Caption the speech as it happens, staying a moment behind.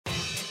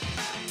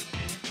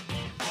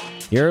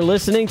You're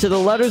listening to the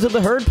Letters of the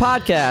Herd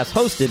podcast,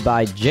 hosted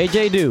by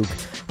JJ Duke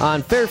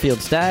on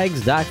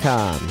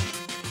FairfieldStags.com.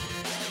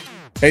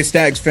 Hey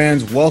Stags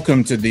fans,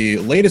 welcome to the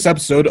latest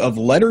episode of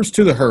Letters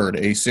to the Herd,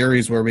 a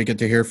series where we get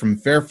to hear from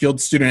Fairfield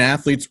student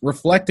athletes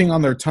reflecting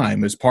on their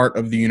time as part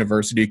of the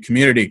university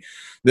community.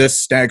 This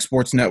Stag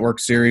Sports Network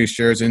series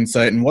shares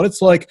insight in what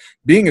it's like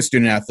being a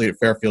student athlete at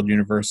Fairfield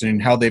University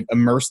and how they've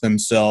immersed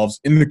themselves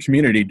in the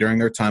community during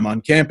their time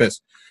on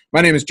campus. My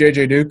name is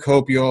JJ Duke.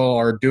 Hope you all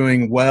are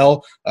doing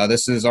well.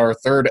 This is our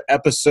third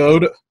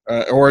episode,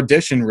 or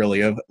edition really,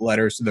 of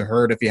Letters to the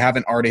Herd. If you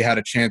haven't already had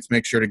a chance,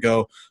 make sure to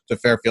go to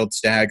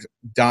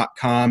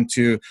FairfieldStags.com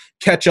to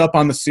catch up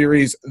on the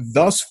series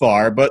thus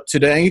far. But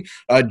today,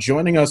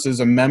 joining us is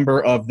a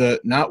member of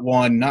the not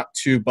one, not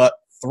two, but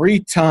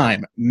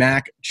three-time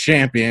MAC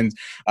champions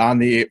on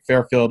the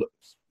Fairfield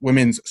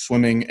women's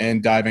swimming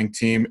and diving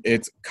team.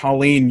 It's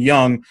Colleen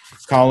Young.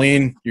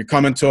 Colleen, you're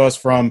coming to us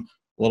from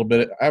a little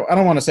bit, I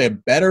don't want to say a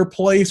better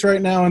place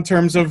right now in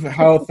terms of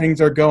how things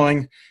are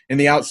going in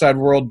the outside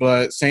world,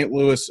 but St.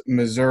 Louis,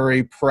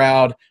 Missouri,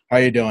 proud. How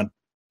you doing?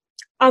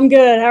 I'm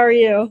good. How are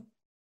you?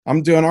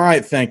 I'm doing all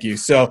right, thank you.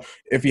 So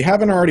if you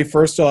haven't already,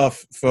 first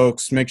off,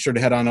 folks, make sure to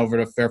head on over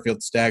to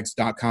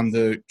FairfieldStags.com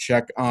to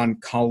check on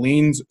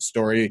Colleen's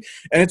story.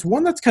 And it's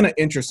one that's kind of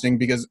interesting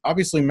because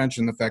obviously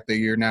mentioned the fact that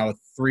you're now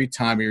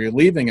you're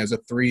leaving as a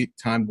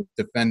three-time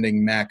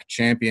defending MAC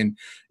champion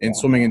in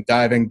swimming and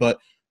diving, but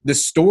the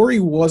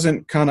story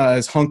wasn't kind of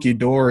as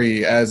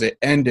hunky-dory as it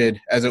ended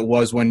as it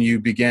was when you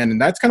began.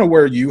 And that's kind of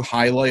where you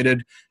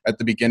highlighted at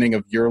the beginning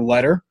of your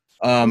letter.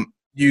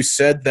 You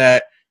said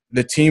that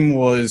the team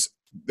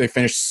they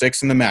finished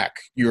sixth in the MAC.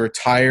 You were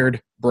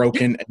tired,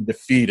 broken, and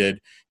defeated.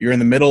 You're in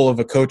the middle of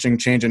a coaching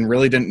change and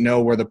really didn't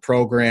know where the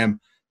program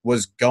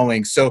was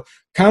going. So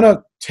kind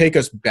of take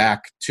us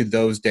back to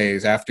those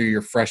days after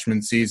your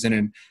freshman season,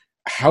 and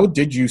how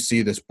did you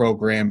see this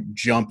program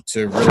jump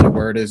to really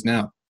where it is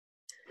now?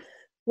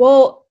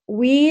 Well,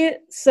 the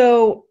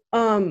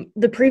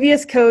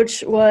previous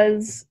coach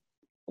was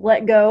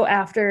let go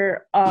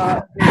after,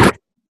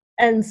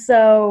 and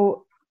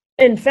so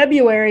in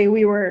February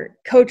we were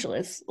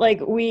coachless.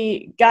 Like,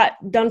 we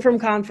got done from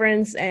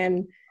conference,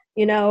 and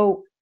we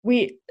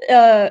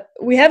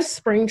have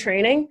spring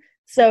training,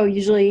 so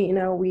usually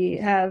we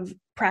have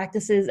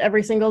practices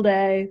every single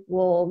day.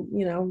 We'll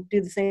do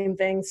the same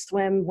thing,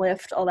 swim,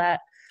 lift, all that,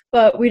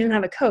 but we didn't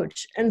have a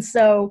coach. And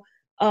so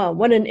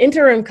when an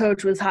interim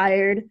coach was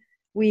hired,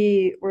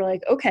 we were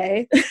like,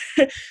 okay,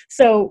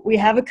 so we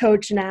have a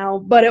coach now,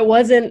 but it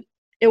wasn't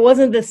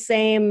the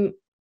same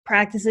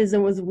practices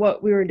and was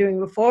what we were doing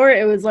before.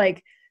 It was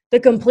like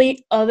the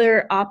complete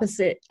other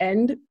opposite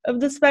end of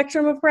the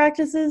spectrum of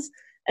practices.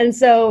 And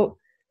so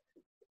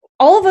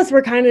all of us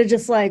were kind of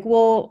just like,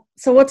 well,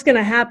 so what's going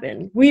to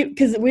happen?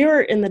 Because we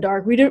were in the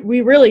dark. We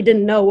really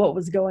didn't know what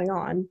was going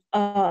on.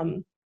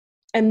 And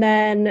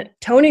then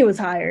Tony was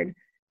hired,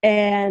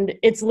 and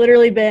it's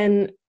literally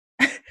been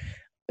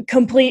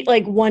complete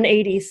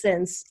 180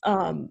 since.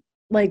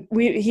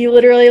 He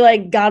literally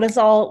got us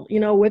all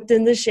whipped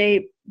into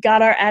shape,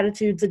 got our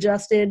attitudes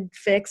adjusted,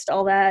 fixed,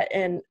 all that,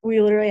 and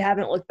we literally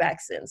haven't looked back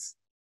since.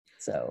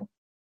 So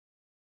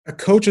a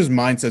coach's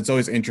mindset's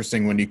always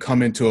interesting when you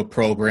come into a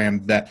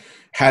program that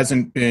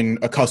hasn't been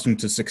accustomed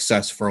to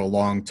success for a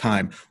long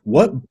time.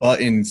 What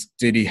buttons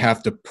did he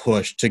have to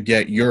push to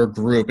get your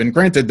group? And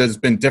granted, there's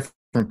been different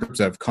groups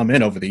that have come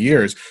in over the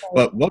years,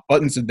 but what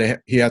buttons did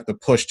he have to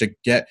push to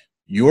get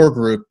your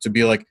group to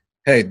be like,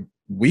 hey,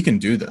 we can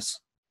do this?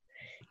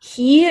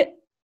 He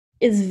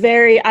is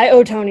I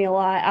owe Tony a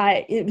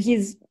lot.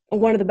 He's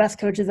one of the best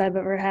coaches I've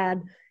ever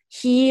had.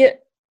 He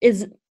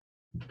is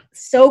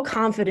so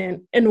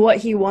confident in what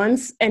he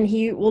wants, and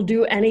he will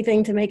do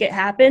anything to make it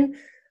happen.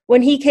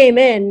 When he came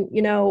in,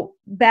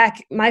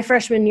 back my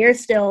freshman year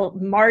still,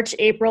 March,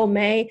 April,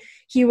 May,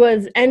 he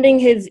was ending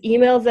his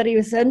emails that he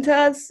was sent to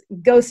us,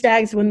 go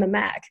Stags win the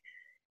MAC.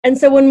 And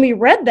so when we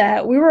read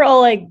that, we were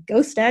all like,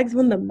 go Stags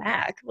win the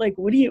MAC. Like,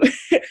 what do you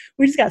 –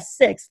 we just got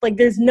sixth. Like,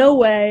 there's no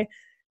way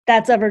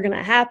that's ever going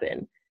to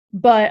happen.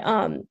 But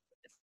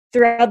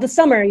throughout the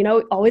summer,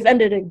 always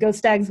ended it, go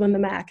Stags win the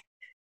MAC.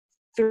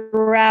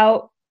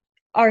 Throughout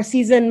our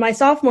season, my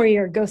sophomore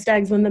year, go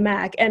Stags win the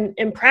MAC. And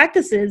in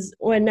practices,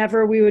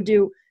 whenever we would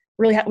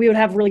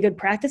have really good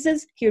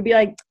practices, he would be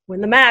like,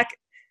 win the MAC.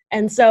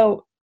 And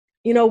so,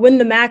 win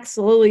the MAC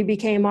slowly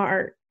became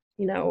our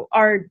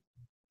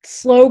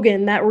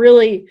slogan that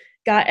really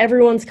got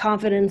everyone's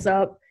confidence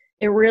up.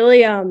 It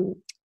really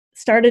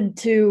started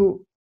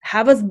to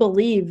have us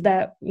believe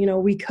that,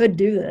 we could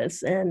do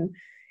this. And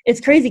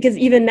it's crazy because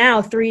even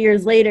now, 3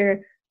 years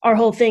later, our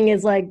whole thing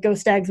is like, go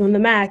Stags win the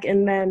MAC.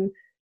 And then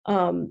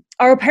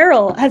our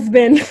apparel has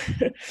been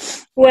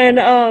when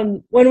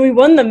we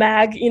won the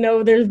MAC,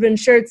 there's been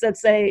shirts that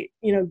say,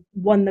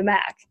 won the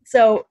MAC.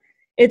 So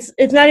it's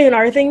not even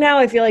our thing now.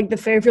 I feel like the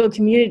Fairfield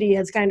community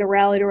has kind of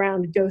rallied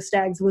around go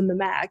Stags win the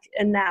MAC.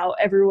 And now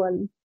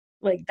everyone,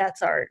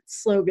 that's our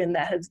slogan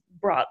that has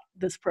brought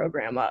this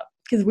program up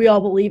because we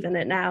all believe in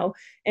it now.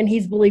 And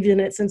he's believed in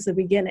it since the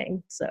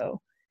beginning.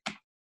 So,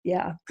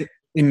 yeah.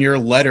 In your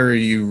letter,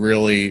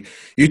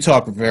 you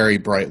talk very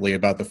brightly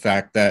about the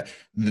fact that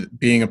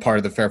being a part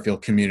of the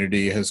Fairfield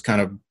community has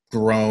kind of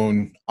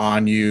grown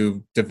on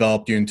you,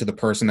 developed you into the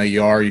person that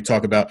you are. You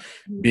talk about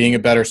being a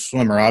better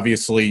swimmer.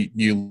 Obviously,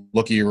 you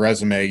look at your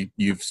resume,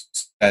 you've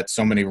set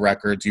so many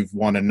records, you've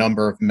won a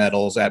number of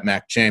medals at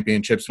MAC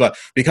championships, but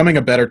becoming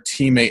a better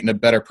teammate and a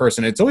better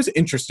person. It's always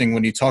interesting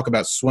when you talk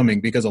about swimming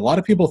because a lot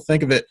of people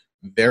think of it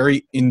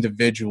very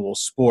individual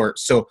sport.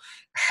 So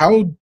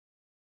how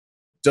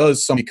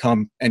does someone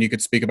become, and you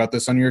could speak about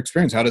this on your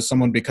experience, how does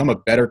someone become a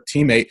better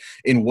teammate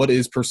in what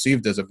is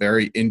perceived as a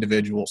very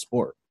individual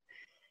sport?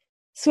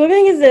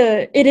 Swimming is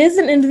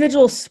an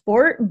individual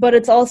sport, but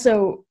it's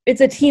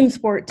a team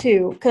sport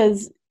too.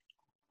 Because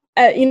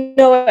at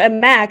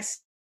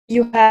Max,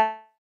 you have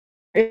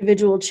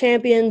individual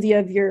champions, you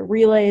have your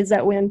relays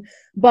that win,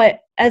 but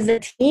as a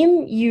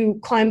team, you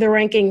climb the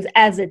rankings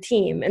as a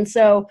team, and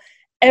so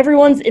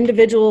everyone's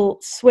individual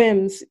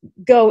swims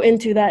go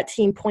into that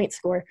team point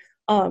score.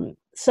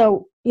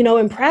 So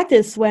in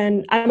practice,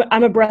 when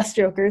I'm a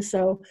breaststroker,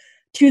 so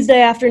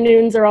Tuesday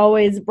afternoons are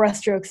always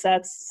breaststroke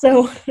sets.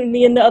 So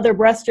me and the other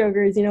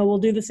breaststrokers, we'll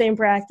do the same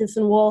practice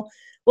and we'll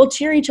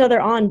cheer each other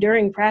on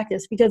during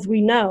practice because we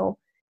know,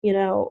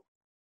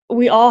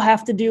 we all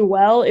have to do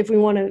well if we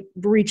want to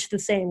reach the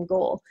same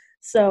goal.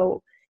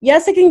 So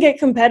yes, it can get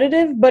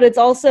competitive, but it's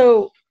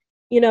also,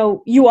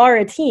 you are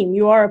a team,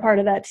 you are a part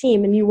of that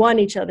team and you want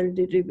each other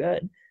to do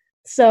good.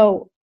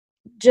 So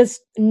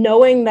just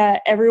knowing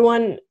that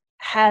everyone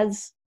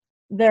has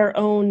their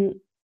own,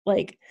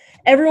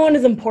 everyone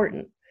is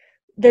important.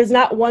 There's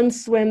not one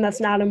swim that's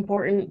not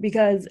important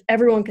because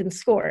everyone can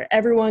score.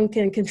 Everyone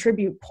can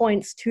contribute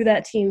points to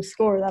that team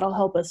score that'll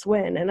help us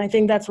win. And I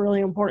think that's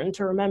really important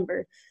to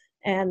remember.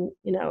 And,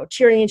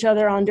 cheering each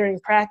other on during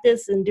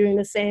practice and doing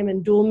the same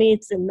in dual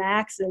meets and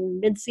max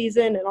and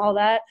midseason and all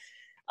that.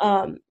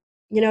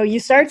 You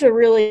start to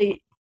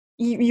really,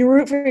 you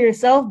root for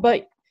yourself,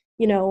 but,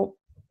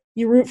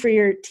 you root for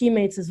your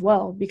teammates as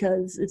well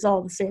because it's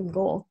all the same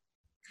goal.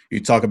 You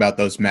talk about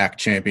those MAC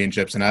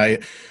championships, and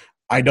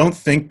I don't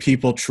think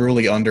people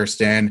truly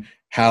understand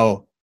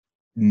how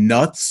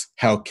nuts,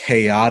 how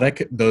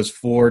chaotic those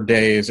 4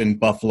 days in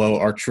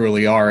Buffalo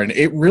truly are. And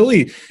it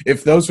really,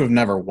 if those who have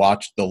never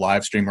watched the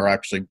live stream or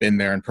actually been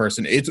there in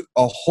person, it's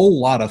a whole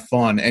lot of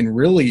fun. And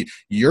really,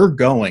 you're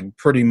going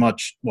pretty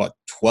much,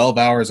 12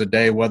 hours a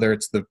day, whether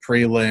it's the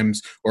prelims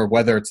or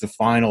whether it's the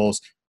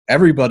finals.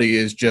 Everybody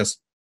is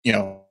just,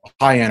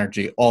 high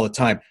energy all the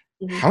time.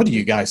 Mm-hmm. How do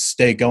you guys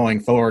stay going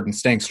forward and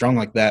staying strong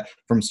like that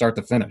from start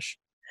to finish?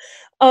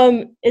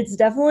 It's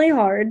definitely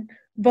hard,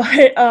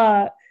 but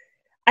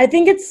I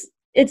think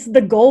it's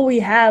the goal we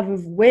have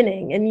of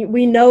winning, and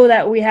we know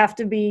that we have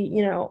to be,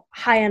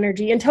 high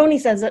energy. And Tony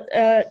says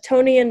that,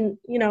 Tony and,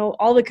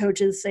 all the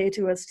coaches say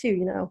to us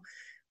too,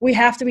 we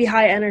have to be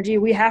high energy.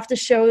 We have to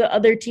show the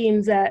other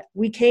teams that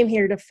we came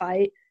here to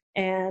fight,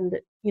 and,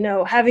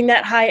 having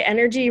that high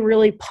energy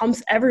really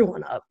pumps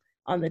everyone up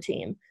on the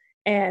team.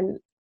 And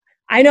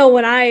I know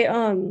when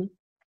I,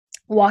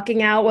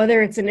 walking out,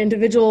 whether it's an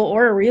individual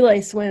or a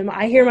relay swim,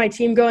 I hear my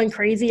team going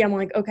crazy. I'm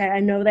like, okay, I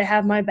know they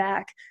have my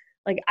back.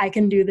 I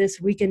can do this.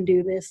 We can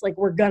do this.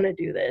 We're going to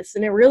do this.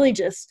 And it really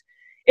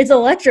it's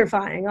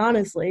electrifying,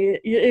 honestly.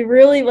 It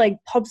really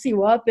pumps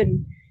you up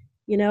and,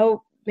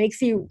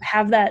 makes you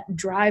have that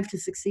drive to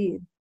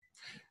succeed.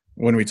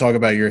 When we talk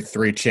about your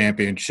 3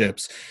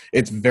 championships,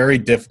 it's very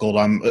difficult,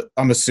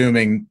 I'm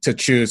assuming, to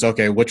choose,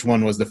 okay, which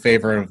one was the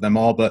favorite of them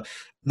all. But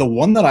the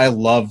one that I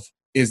love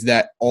is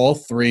that all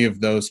 3 of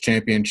those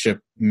championship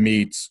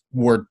meets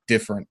were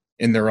different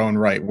in their own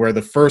right, where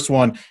the first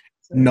one,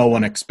 no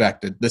one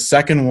expected. The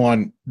second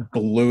one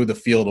blew the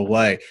field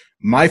away.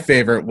 My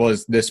favorite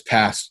was this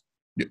past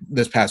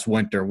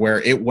winter,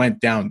 where it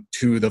went down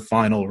to the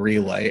final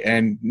relay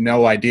and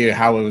no idea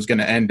how it was going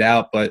to end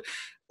out. But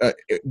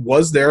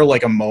was there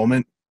a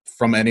moment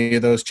from any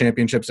of those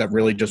championships that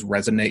really just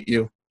resonate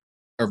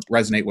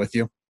with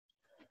you?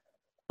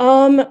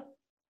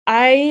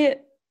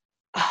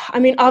 I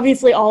mean,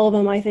 obviously all of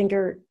them I think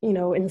are,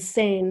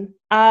 insane.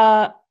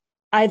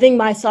 I think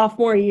my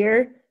sophomore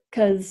year,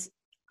 because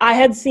I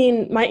had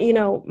seen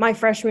my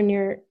freshman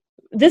year,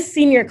 this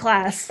senior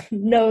class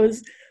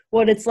knows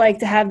what it's like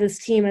to have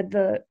this team at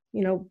the,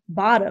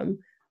 bottom.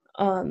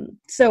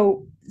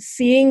 So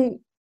seeing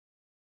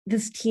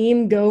this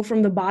team go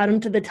from the bottom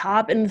to the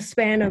top in the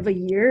span of a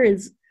year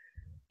is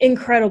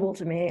incredible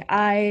to me.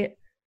 I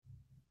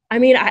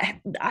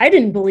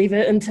didn't believe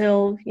it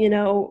until,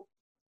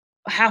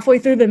 halfway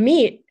through the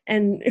meet,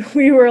 and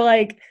we were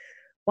like,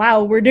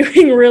 wow, we're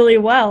doing really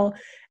well.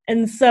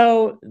 And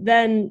so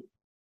then,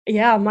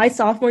 yeah, my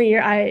sophomore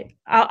year,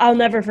 I'll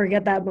never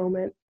forget that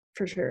moment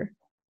for sure.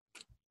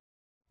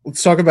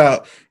 Let's talk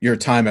about your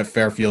time at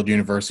Fairfield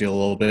University a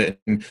little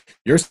bit. And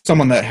you're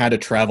someone that had to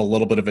travel a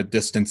little bit of a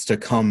distance to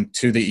come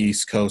to the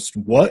East Coast.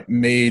 What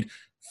made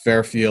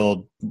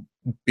Fairfield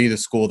be the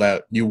school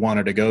that you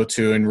wanted to go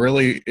to? And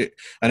really,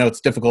 I know it's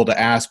difficult to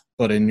ask,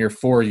 but in your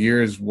 4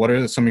 years, what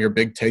are some of your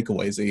big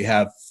takeaways that you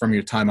have from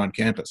your time on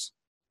campus?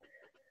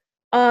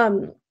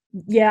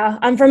 Yeah,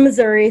 I'm from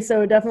Missouri,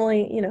 so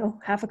definitely,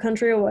 half a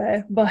country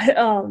away. But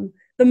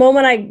the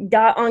moment I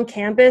got on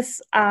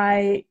campus,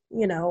 I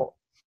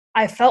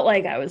felt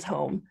like I was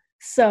home.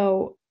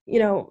 So,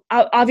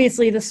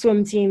 obviously the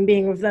swim team,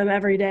 being with them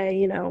every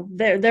day,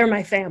 they're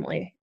my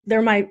family.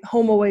 They're my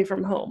home away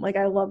from home. Like,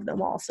 I love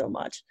them all so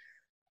much.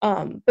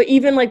 But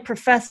even like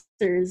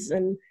professors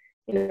and,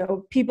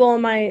 people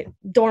on my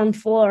dorm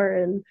floor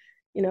and,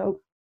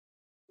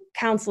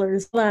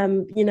 counselors,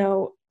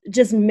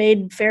 just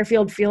made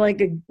Fairfield feel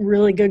like a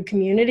really good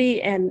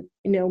community and,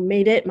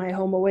 made it my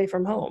home away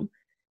from home.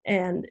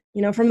 And,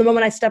 from the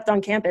moment I stepped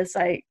on campus,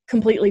 I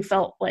completely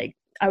felt like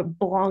I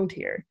belonged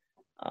here.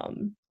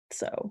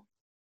 So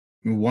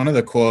one of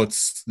the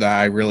quotes that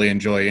I really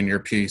enjoy in your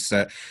piece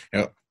that,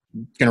 I'm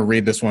going to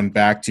read this one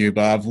back to you,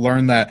 but I've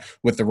learned that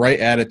with the right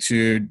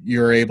attitude,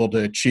 you're able to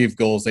achieve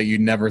goals that you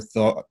never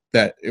thought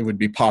that it would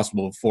be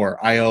possible before.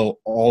 I owe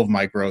all of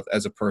my growth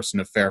as a person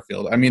of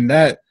Fairfield. I mean,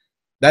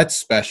 that's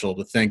special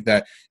to think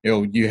that,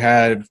 you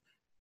had,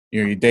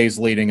 your days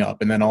leading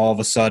up and then all of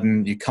a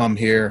sudden you come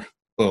here,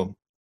 boom,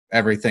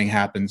 everything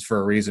happens for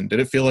a reason. Did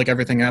it feel like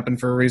everything happened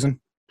for a reason?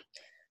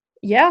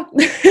 Yeah,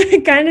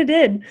 it kind of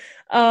did.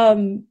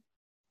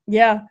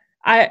 Yeah,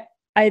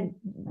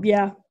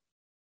 yeah.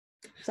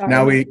 Sorry,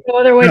 now no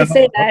other way to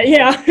say that.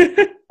 Yeah.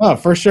 Oh,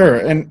 for sure.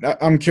 And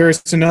I'm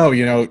curious to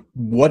know,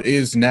 what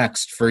is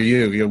next for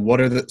you?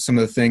 What are some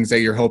of the things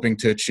that you're hoping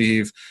to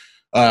achieve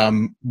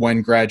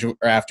when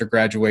after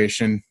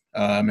graduation,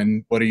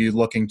 and what are you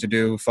looking to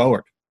do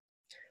forward?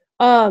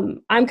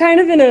 I'm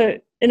kind of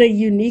in a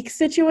unique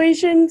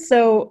situation.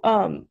 So,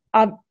 I'm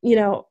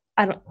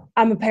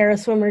a para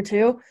swimmer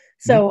too.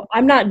 So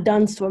I'm not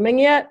done swimming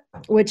yet,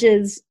 which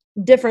is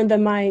different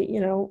than my,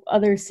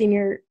 other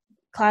senior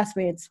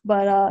classmates.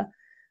 But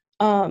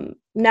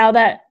now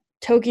that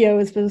Tokyo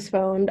is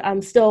postponed,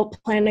 I'm still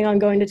planning on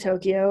going to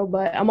Tokyo,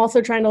 but I'm also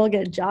trying to look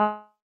at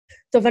jobs.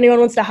 So if anyone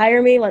wants to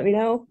hire me, let me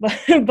know.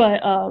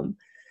 But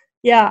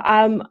yeah,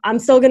 I'm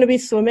still going to be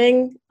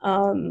swimming.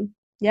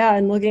 Yeah,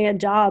 and looking at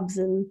jobs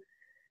and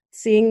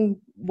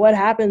seeing what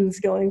happens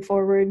going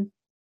forward.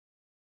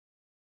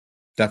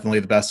 Definitely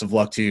the best of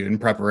luck to you in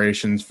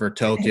preparations for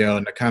Tokyo.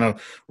 And to kind of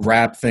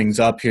wrap things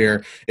up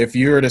here, if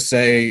you were to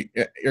say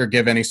or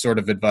give any sort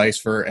of advice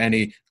for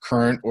any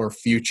current or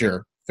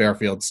future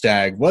Fairfield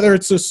Stag, whether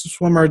it's a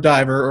swimmer or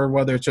diver or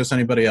whether it's just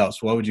anybody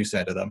else, what would you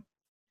say to them?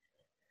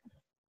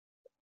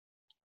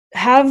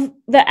 Have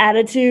the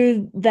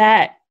attitude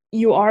that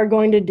you are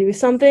going to do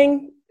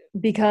something,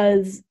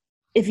 because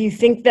if you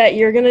think that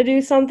you're going to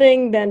do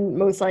something, then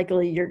most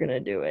likely you're going to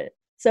do it.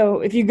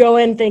 So if you go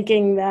in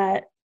thinking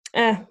that,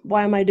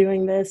 why am I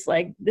doing this?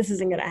 Like, this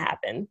isn't going to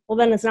happen. Well,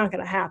 then it's not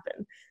going to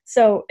happen.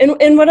 So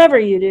in whatever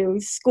you do,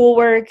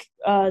 schoolwork,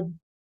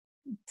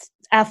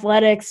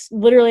 athletics,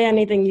 literally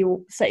anything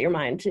you set your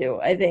mind to,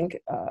 I think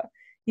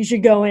you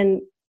should go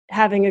in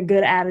having a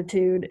good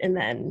attitude, and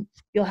then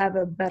you'll have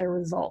a better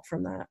result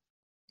from that.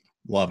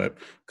 Love it.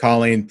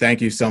 Colleen, thank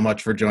you so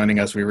much for joining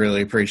us. We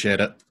really appreciate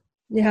it.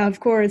 Yeah,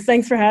 of course.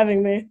 Thanks for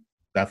having me.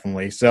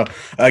 Definitely. So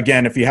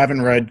again, if you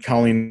haven't read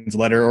Colleen's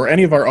letter or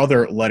any of our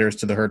other letters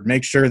to the herd,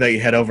 make sure that you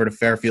head over to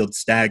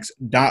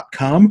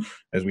fairfieldstags.com,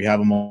 as we have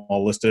them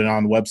all listed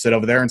on the website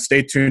over there, and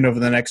stay tuned over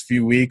the next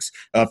few weeks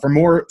for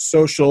more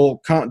social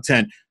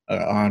content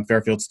on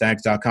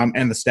fairfieldstags.com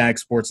and the Stag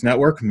Sports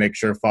Network. Make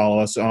sure to follow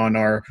us on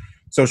our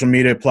social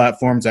media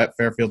platforms at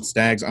Fairfield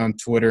Stags on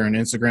Twitter and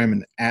Instagram,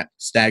 and at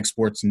Stag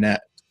Sports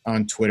Net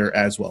on Twitter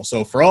as well.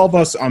 So for all of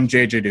us, I'm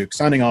JJ Duke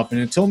signing off,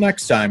 and until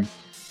next time,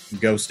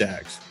 go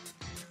Stags.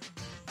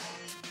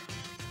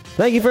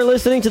 Thank you for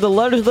listening to the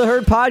Letters of the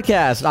Herd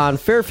podcast on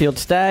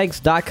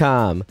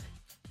fairfieldstags.com.